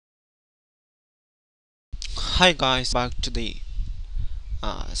Hi guys, back to the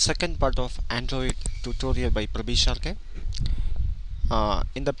second part of Android tutorial by Prabhisharke.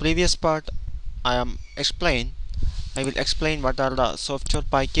 In the previous part, I will explain what are the software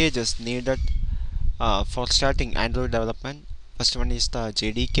packages needed for starting Android development. First one is the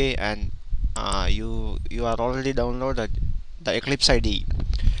JDK, and you are already downloaded the Eclipse Ide.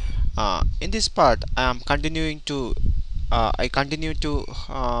 In this part, I continue to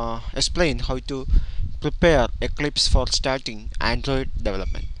explain how to prepare Eclipse for starting Android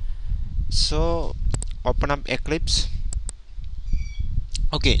development. So open up Eclipse.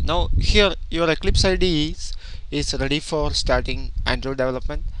 Okay, now here your Eclipse IDE is ready for starting Android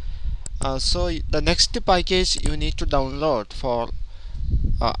development. So the next package you need to download for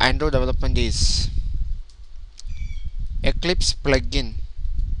Android development is Eclipse plugins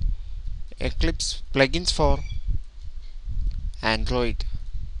for Android,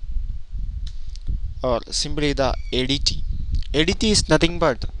 or simply the ADT. ADT is nothing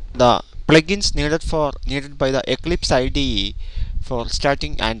but the plugins needed by the Eclipse IDE for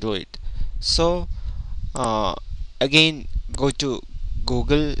starting Android. So again, go to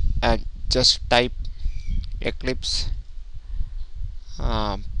Google and just type Eclipse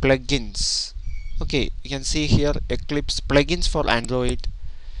plugins. Okay, you can see here Eclipse plugins for Android.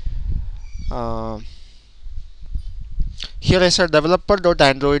 Here I said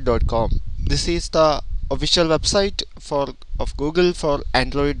developer.android.com. This is the official website of Google for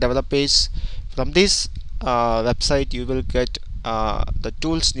Android developers. From this website you will get the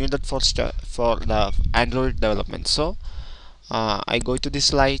tools needed for the Android development. So I go to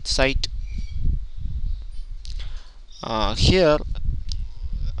this site. Here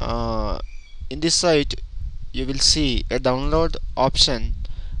in this site you will see a download option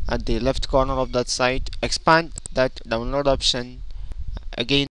at the left corner of that site. Expand that download option.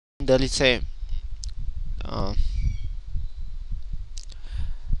 Again, there is a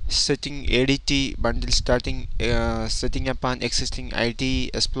setting ADT bundle starting, setting upon existing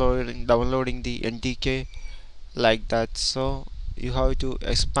ID, exploring, downloading the Sdk, like that. So you have to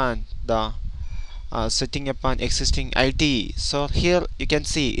expand the setting upon existing ID. So here you can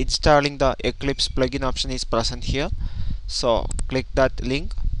see installing the Eclipse plugin option is present here. So click that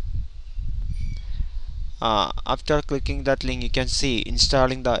link. After clicking that link, you can see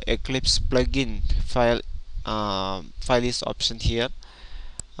installing the Eclipse plugin file is option here.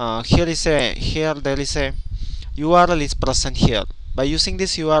 Here there is a URL is present here. By using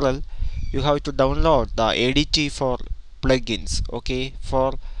this URL, you have to download the ADT for plugins. Okay,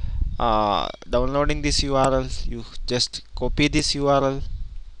 for downloading this URL, you just copy this URL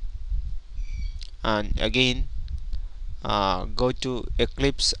and again go to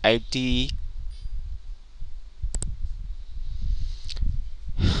Eclipse Ide.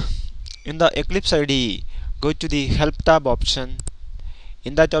 In the Eclipse IDE, go to the Help tab option.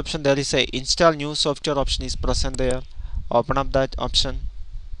 In that option, there is a Install New Software option is present there. Open up that option.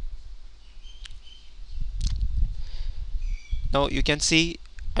 Now you can see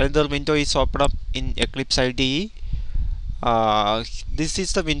another window is opened up in Eclipse IDE. This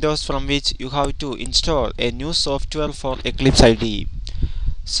is the windows from which you have to install a new software for Eclipse IDE.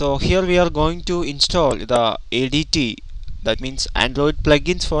 So here we are going to install the ADT, that means Android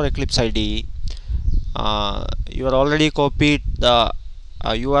plugins for Eclipse IDE. You are already copied the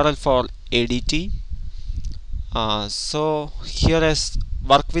URL for ADT. So here as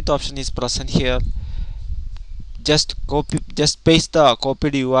work with option is present here. Just paste the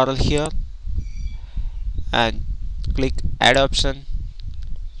copied URL here and click add option.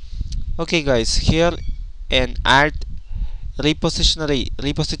 Okay guys, here and add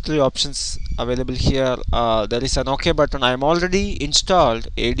repository options available here. There is an OK button. I am already installed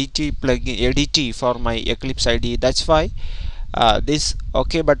ADT for my Eclipse IDE. That's why this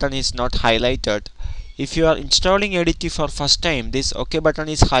OK button is not highlighted. If you are installing ADT for first time, this OK button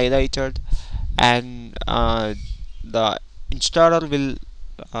is highlighted, and the installer will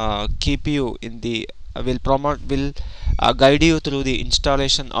keep you in the will guide you through the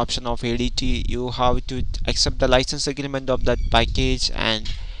installation option of ADT. You have to accept the license agreement of that package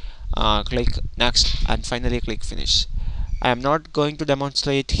and click next, and finally click finish. I am not going to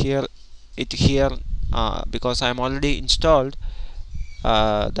demonstrate here because I am already installed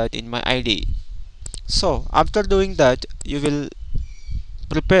that in my IDE. So after doing that, you will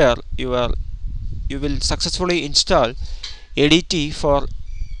successfully install ADT for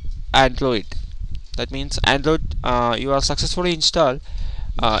Android. That means you are successfully installed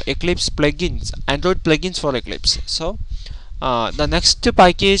Eclipse plugins, Android plugins for Eclipse. So the next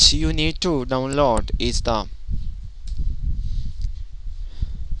package you need to download is the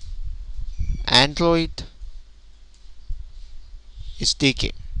Android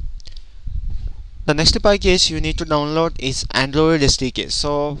Sdk. The next package you need to download is Android Sdk.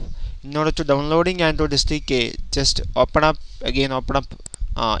 So in order to downloading Android Sdk, just open up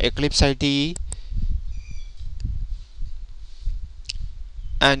Eclipse Ide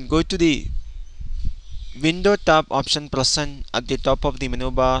and go to the window tab option present at the top of the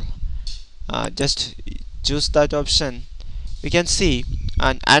menu bar. Just choose that option. We can see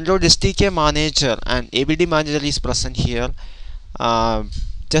an Android Sdk Manager and ABD Manager is present here.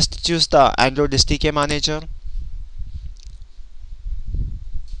 Just choose the Android Sdk Manager.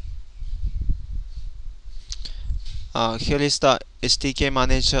 Here is the Sdk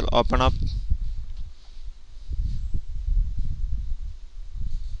Manager. Open up.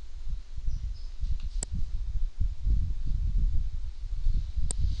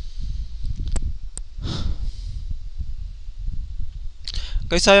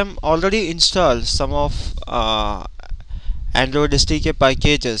 Guys, I am already installed some of Android Sdk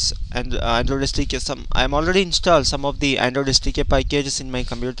packages and Android Sdk. I am already installed some of the Android Sdk packages in my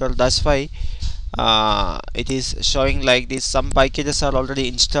computer. That's why it is showing like this. Some packages are already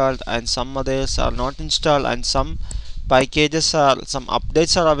installed and some others are not installed, and some updates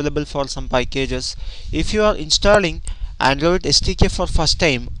are available for some packages. If you are installing Android Sdk for first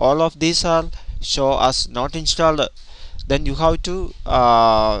time, all of these are show as not installed. Then you have to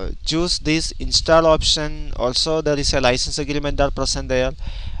choose this install option. Also there is a license agreement are present there,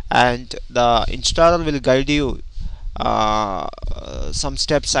 and the installer will guide you some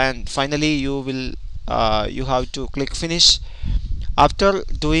steps, and finally you have to click finish. After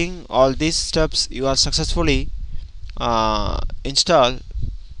doing all these steps, you are successfully install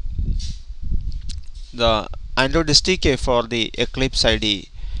the Android Sdk for the Eclipse Ide.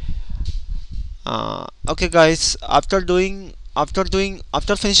 Okay guys, after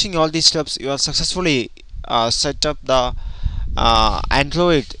finishing all these steps, you are successfully set up the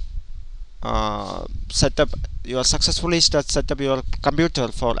Android setup. You are successfully set up your computer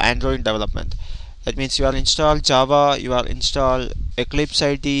for Android development. That means you are installed Java, you are installed Eclipse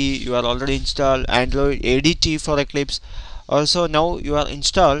Ide, you are already installed Android ADT for Eclipse. Also now you are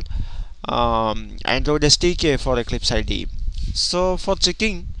installed Android Sdk for Eclipse Ide. So for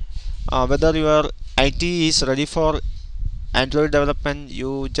checking whether your IT is ready for Android development,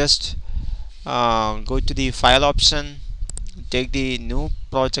 you just go to the file option, take the new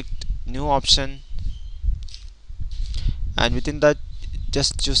project, new option, and within that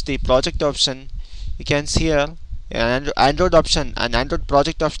just choose the project option. You can see here an Android option and Android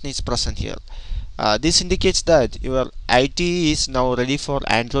project option is present here. This indicates that your IT is now ready for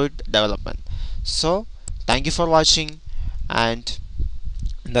Android development. So thank you for watching, and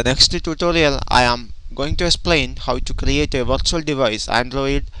in the next tutorial I am going to explain how to create a virtual device,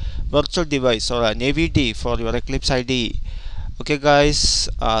 Android virtual device or an AVD for your Eclipse Ide. Okay guys,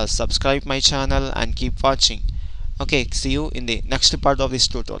 subscribe my channel and keep watching. Okay, see you in the next part of this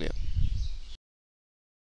tutorial.